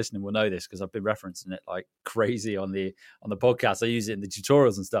audience listening will know this because I've been referencing it like crazy on the podcast. I use it in the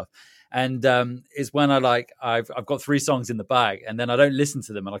tutorials and stuff. And it's when I've got 3 songs in the bag, and then I don't listen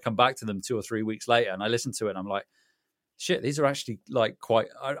to them, and I come back to them 2 or 3 weeks later and I listen to it and I'm like, shit, these are actually like quite,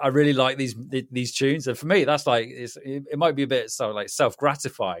 I really like these tunes. And for me, that's like, it might be a bit so like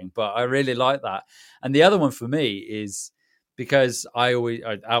self-gratifying, but I really like that. And the other one for me is because I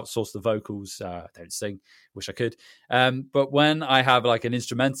outsource the vocals. I don't sing, wish I could. But when I have like an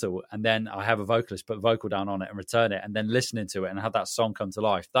instrumental and then I have a vocalist put a vocal down on it and return it, and then listening to it and have that song come to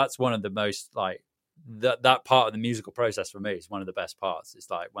life, that's one of the most like that part of the musical process for me is one of the best parts. It's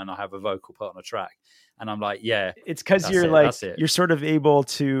like when I have a vocal put on a track and I'm like, yeah, it's because you're sort of able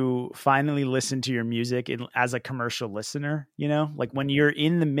to finally listen to your music as a commercial listener, you know, like when you're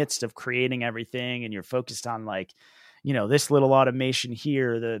in the midst of creating everything and you're focused on like, you know, this little automation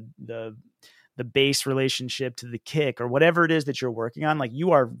here, the bass relationship to the kick or whatever it is that you're working on, like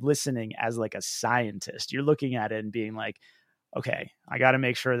you are listening as like a scientist. You're looking at it and being like, okay, I got to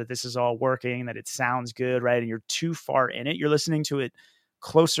make sure that this is all working, that it sounds good, right? And you're too far in it. You're listening to it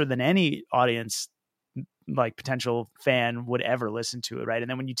closer than any audience, like potential fan would ever listen to it, right? And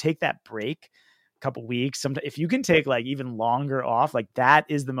then when you take that break, a couple weeks, sometimes if you can take like even longer off, like that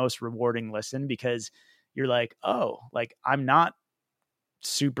is the most rewarding listen because you're like, oh, like I'm not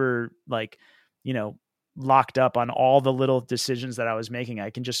super like, you know, locked up on all the little decisions that I was making. I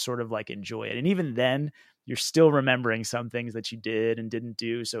can just sort of like enjoy it. And even then you're still remembering some things that you did and didn't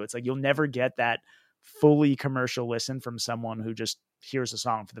do. So it's like, you'll never get that fully commercial listen from someone who just hears a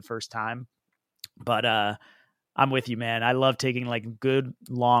song for the first time. But, I'm with you, man. I love taking like good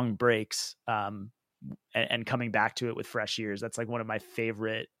long breaks, and coming back to it with fresh ears. That's like one of my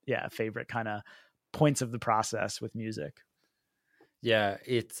favorite kind of points of the process with music. Yeah,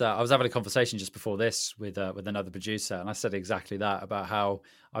 I was having a conversation just before this with another producer, and I said exactly that about how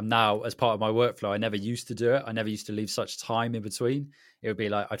I'm now, as part of my workflow, I never used to do it. I never used to leave such time in between. It would be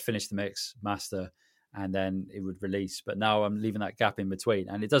like I'd finish the mix, master, and then it would release. But now I'm leaving that gap in between,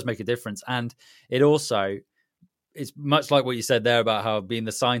 and it does make a difference. And it also, it's much like what you said there about how being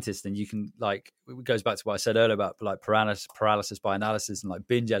the scientist, and you can like, it goes back to what I said earlier about like paralysis by analysis and like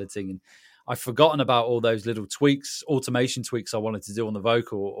binge editing. And I've forgotten about all those little tweaks, automation tweaks I wanted to do on the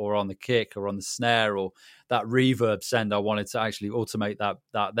vocal or on the kick or on the snare, or that reverb send I wanted to actually automate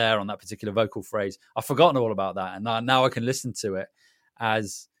that there on that particular vocal phrase. I've forgotten all about that. And now I can listen to it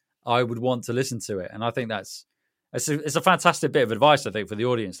as I would want to listen to it. And I think it's a fantastic bit of advice, I think, for the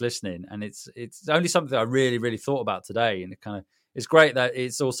audience listening. And it's only something I really, really thought about today. And it's great that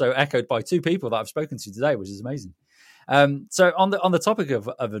it's also echoed by two people that I've spoken to today, which is amazing. So on the topic of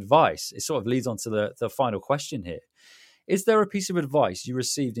advice, it sort of leads on to the final question here. Is there a piece of advice you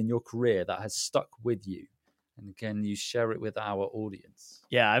received in your career that has stuck with you? And can you share it with our audience?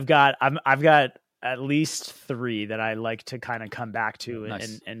 Yeah, I've got at least 3 that I like to kind of come back to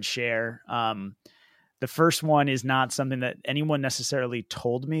nice. and share. The first one is not something that anyone necessarily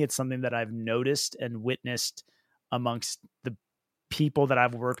told me. It's something that I've noticed and witnessed amongst the people that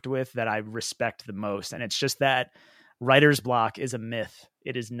I've worked with that I respect the most. And it's just that writer's block is a myth.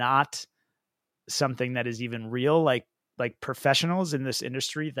 It is not something that is even real. Like professionals in this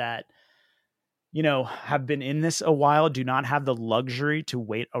industry that, you know, have been in this a while do not have the luxury to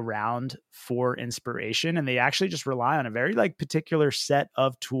wait around for inspiration. And they actually just rely on a very like particular set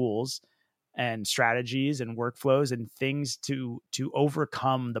of tools and strategies and workflows and things to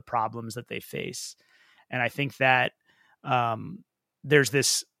overcome the problems that they face. And I think that there's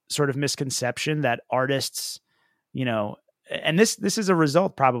this sort of misconception that artists, you know, and this is a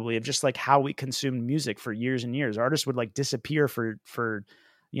result probably of just like how we consumed music for years and years. Artists would like disappear for,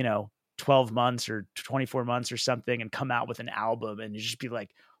 you know, 12 months or 24 months or something and come out with an album and you just be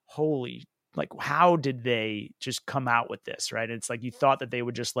like, holy, like, how did they just come out with this? Right. And it's like, you thought that they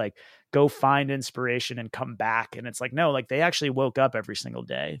would just like go find inspiration and come back. And it's like, no, like they actually woke up every single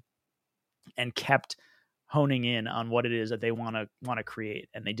day and kept honing in on what it is that they want to create.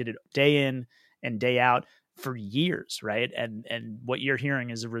 And they did it day in and day out for years. Right. And what you're hearing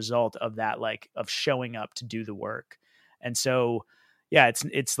is a result of that, like of showing up to do the work. And so, yeah,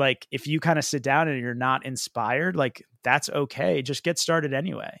 it's like, if you kind of sit down and you're not inspired, like that's okay. Just get started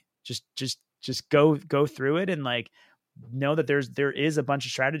anyway. Just go through it and like know that there is a bunch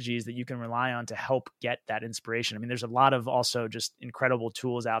of strategies that you can rely on to help get that inspiration. I mean, there's a lot of also just incredible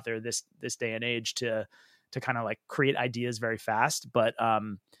tools out there this day and age to kind of like create ideas very fast. But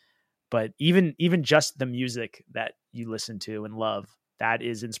even just the music that you listen to and love, that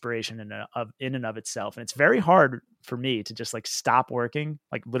is inspiration in and of itself. And it's very hard for me to just like stop working,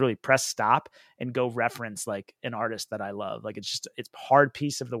 like literally press stop and go reference like an artist that I love. Like it's a hard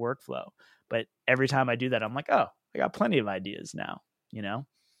piece of the workflow. But every time I do that, I'm like, oh, I got plenty of ideas now, you know?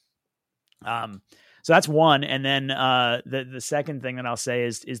 So that's one. And then the second thing that I'll say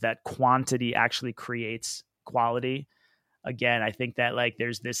is that quantity actually creates quality. Again, I think that like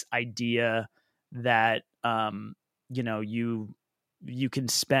there's this idea that, you know, you can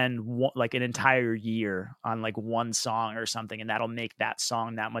spend like an entire year on like one song or something, and that'll make that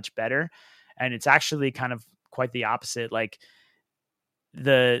song that much better. And it's actually kind of quite the opposite. Like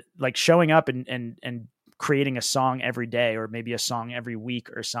showing up and creating a song every day, or maybe a song every week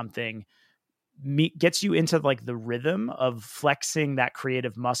or something, gets you into like the rhythm of flexing that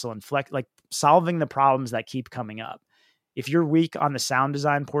creative muscle and like solving the problems that keep coming up. If you're weak on the sound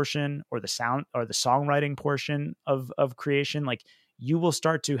design portion or the songwriting portion of creation, like you will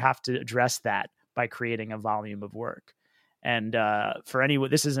start to have to address that by creating a volume of work. And for anyone,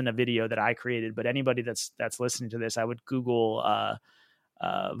 this isn't a video that I created, but anybody that's listening to this, I would Google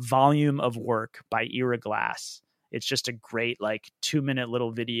volume of work by Era Glass. It's just a great like 2-minute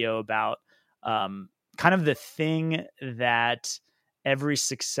little video about kind of the thing that every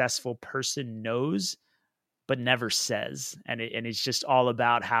successful person knows but never says. And it's just all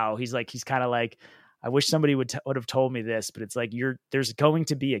about how he's kind of like, I wish somebody would have told me this, but it's like there's going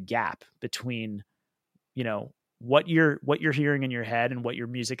to be a gap between, you know, what you're hearing in your head and what your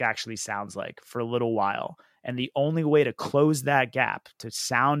music actually sounds like for a little while. And the only way to close that gap, to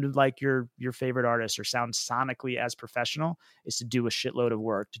sound like your favorite artist or sound sonically as professional, is to do a shitload of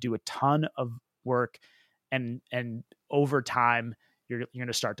work, to do a ton of work. And over time, you're going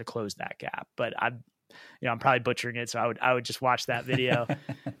to start to close that gap. But I'm probably butchering it. So I would just watch that video.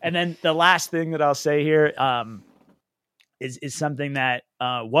 And then the last thing that I'll say here, is something that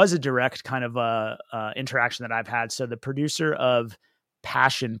was a direct kind of interaction that I've had. So the producer of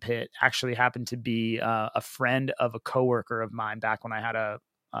Passion Pit actually happened to be a friend of a coworker of mine back when I had a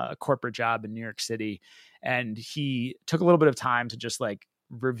corporate job in New York City. And he took a little bit of time to just like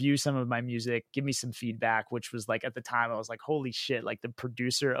review some of my music, give me some feedback, which was like, at the time I was like, holy shit, like the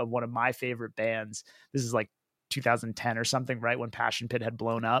producer of one of my favorite bands. This is like 2010 or something, right when Passion Pit had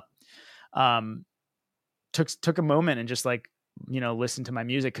blown up. Took a moment and just like, listen to my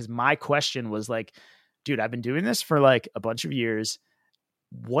music. Cause my question was like, dude, I've been doing this for like a bunch of years.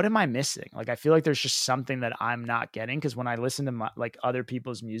 What am I missing? Like, I feel like there's just something that I'm not getting. Cause when I listen to like other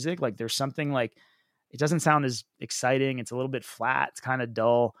people's music, like there's something like, it doesn't sound as exciting. It's a little bit flat. It's kind of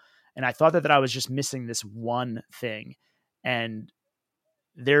dull. And I thought that I was just missing this one thing. And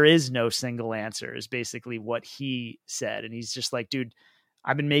there is no single answer is basically what he said. And he's just like, dude,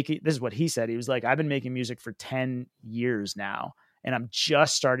 this is what he said. He was like, I've been making music for 10 years now, and I'm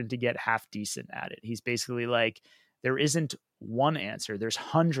just starting to get half decent at it. He's basically like, there isn't one answer. There's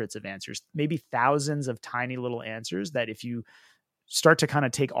hundreds of answers, maybe thousands of tiny little answers that if you start to kind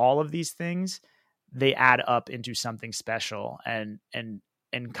of take all of these things, they add up into something special. And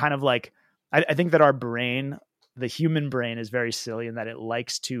kind of like, I think that our brain, the human brain, is very silly in that it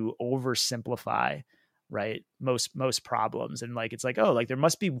likes to oversimplify, right? Most problems. And like, it's like, oh, like there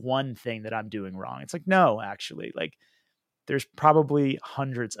must be one thing that I'm doing wrong. It's like, no, actually, like there's probably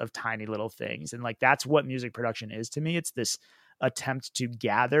hundreds of tiny little things. And like, that's what music production is to me. It's this attempt to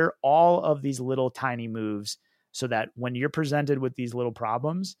gather all of these little tiny moves so that when you're presented with these little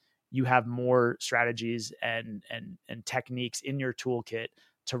problems, you have more strategies and techniques in your toolkit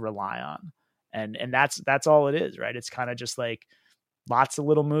to rely on. And that's all it is, right? It's kind of just like lots of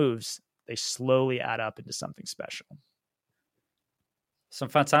little moves. They slowly add up into something special. Some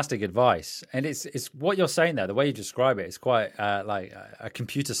fantastic advice. And it's what you're saying there, the way you describe it, it's quite like a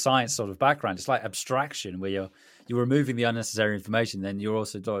computer science sort of background. It's like abstraction where you're removing the unnecessary information. Then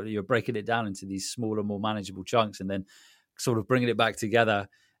you're breaking it down into these smaller, more manageable chunks, and then sort of bringing it back together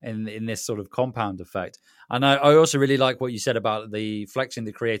in this sort of compound effect. And I also really like what you said about the flexing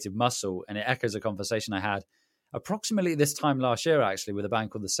the creative muscle, and it echoes a conversation I had approximately this time last year, actually, with a band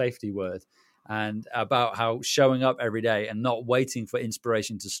called The Safety Word, and about how showing up every day and not waiting for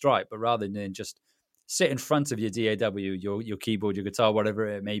inspiration to strike, but rather than just sit in front of your DAW, your keyboard, your guitar, whatever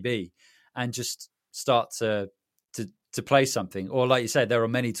it may be, and just start to play something. Or like you said, there are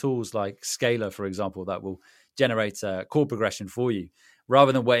many tools like Scalar, for example, that will generate a chord progression for you,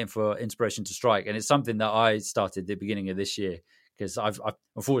 rather than waiting for inspiration to strike. And it's something that I started at the beginning of this year, because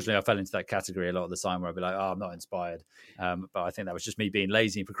unfortunately I fell into that category a lot of the time where I'd be like, oh, I'm not inspired. But I think that was just me being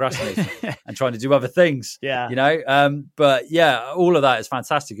lazy and procrastinating and trying to do other things. Yeah. But yeah, all of that is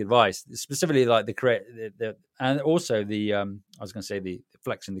fantastic advice, specifically like the and also the I was going to say the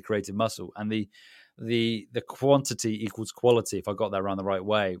flexing the creative muscle, and the quantity equals quality, if I got that around the right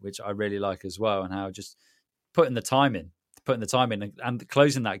way, which I really like as well. And how just putting the time in and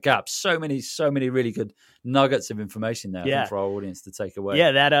closing that gap. So many really good nuggets of information there, I think, for our audience to take away.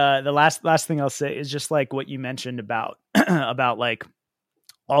 Yeah. That, the last thing I'll say is just like what you mentioned about, about like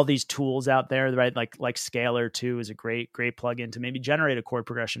all these tools out there, right? Like Scalar too is a great plugin to maybe generate a chord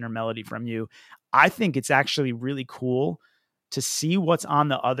progression or melody from you. I think it's actually really cool to see what's on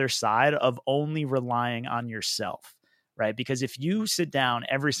the other side of only relying on yourself, right? Because if you sit down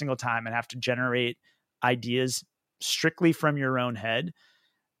every single time and have to generate ideas strictly from your own head,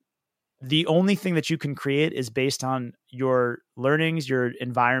 the only thing that you can create is based on your learnings, your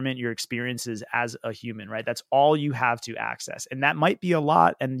environment, your experiences as a human, right? That's all you have to access. And that might be a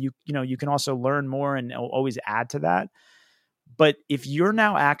lot. And you can also learn more and always add to that. But if you're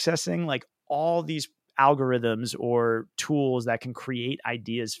now accessing like all these algorithms or tools that can create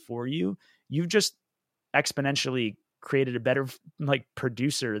ideas for you, you've just exponentially created a better like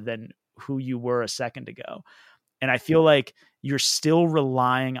producer than who you were a second ago. And I feel like you're still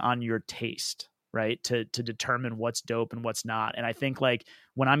relying on your taste, right? To determine what's dope and what's not. And I think like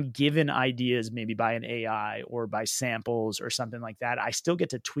when I'm given ideas, maybe by an AI or by samples or something like that, I still get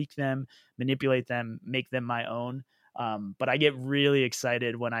to tweak them, manipulate them, make them my own. But I get really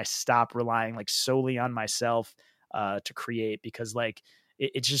excited when I stop relying like solely on myself to create, because like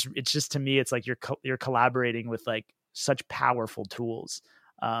it's just to me, it's like you're collaborating with like such powerful tools.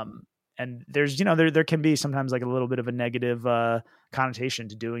 And there's, there can be sometimes like a little bit of a negative connotation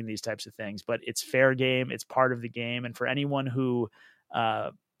to doing these types of things, but it's fair game. It's part of the game. And for anyone who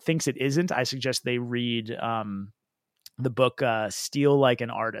thinks it isn't, I suggest they read the book Steal Like an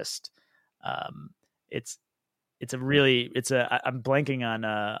Artist. I'm blanking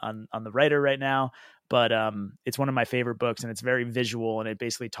on the writer right now, but it's one of my favorite books, and it's very visual, and it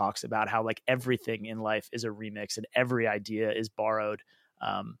basically talks about how like everything in life is a remix and every idea is borrowed.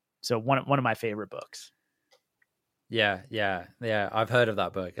 So one of my favorite books. Yeah. I've heard of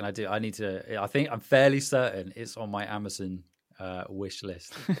that book, and I think I'm fairly certain it's on my Amazon wish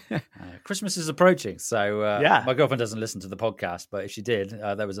list. Christmas is approaching, so my girlfriend doesn't listen to the podcast, but if she did,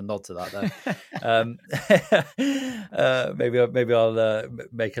 there was a nod to that there. Maybe I'll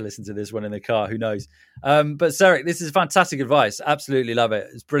make her listen to this one in the car, who knows. But Sarek, this is fantastic advice. Absolutely love it.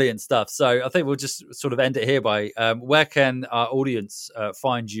 It's brilliant stuff. So I think we'll just sort of end it here by where can our audience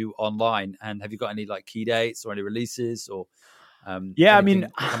find you online, and have you got any like key dates or any releases or I mean,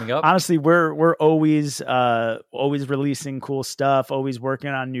 coming up? Honestly, we're always releasing cool stuff, always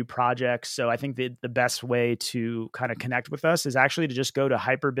working on new projects. So I think the best way to kind of connect with us is actually to just go to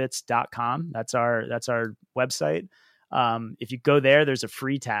hyperbits.com. That's our website. If you go there, there's a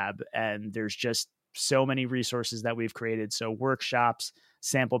free tab, and there's just so many resources that we've created. So workshops,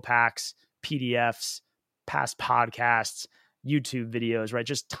 sample packs, PDFs, past podcasts, YouTube videos, right?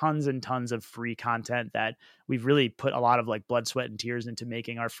 Just tons and tons of free content that we've really put a lot of like blood, sweat, and tears into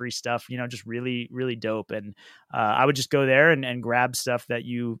making our free stuff, just really, really dope. And I would just go there and grab stuff that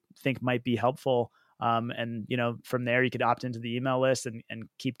you think might be helpful. And from there you could opt into the email list and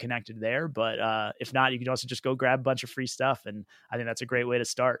keep connected there. But if not, you can also just go grab a bunch of free stuff. And I think that's a great way to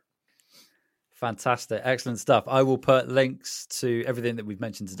start. Fantastic. Excellent stuff. I will put links to everything that we've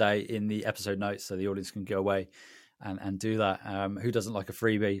mentioned today in the episode notes so the audience can go away and do that. Who doesn't like a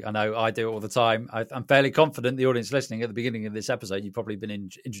freebie? I know I do it all the time. I'm fairly confident the audience listening at the beginning of this episode, you've probably been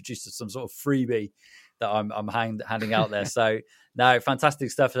introduced to some sort of freebie that I'm handing out there. So no, fantastic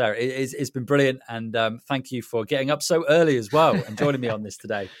stuff there. It's been brilliant. And thank you for getting up so early as well and joining me on this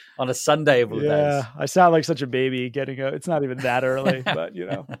today on a Sunday of all days. Yeah, I sound like such a baby getting up. It's not even that early, but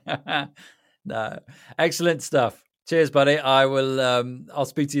No, excellent stuff. Cheers, buddy. I'll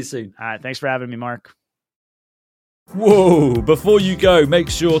speak to you soon. All right. Thanks for having me, Mark. Whoa! Before you go, make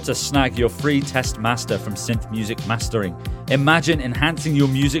sure to snag your free test master from Synth Music Mastering. Imagine enhancing your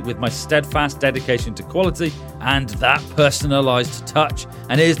music with my steadfast dedication to quality and that personalized touch.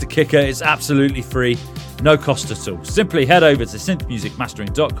 And here's the kicker, it's absolutely free, no cost at all. Simply head over to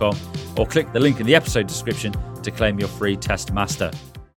synthmusicmastering.com or click the link in the episode description to claim your free test master.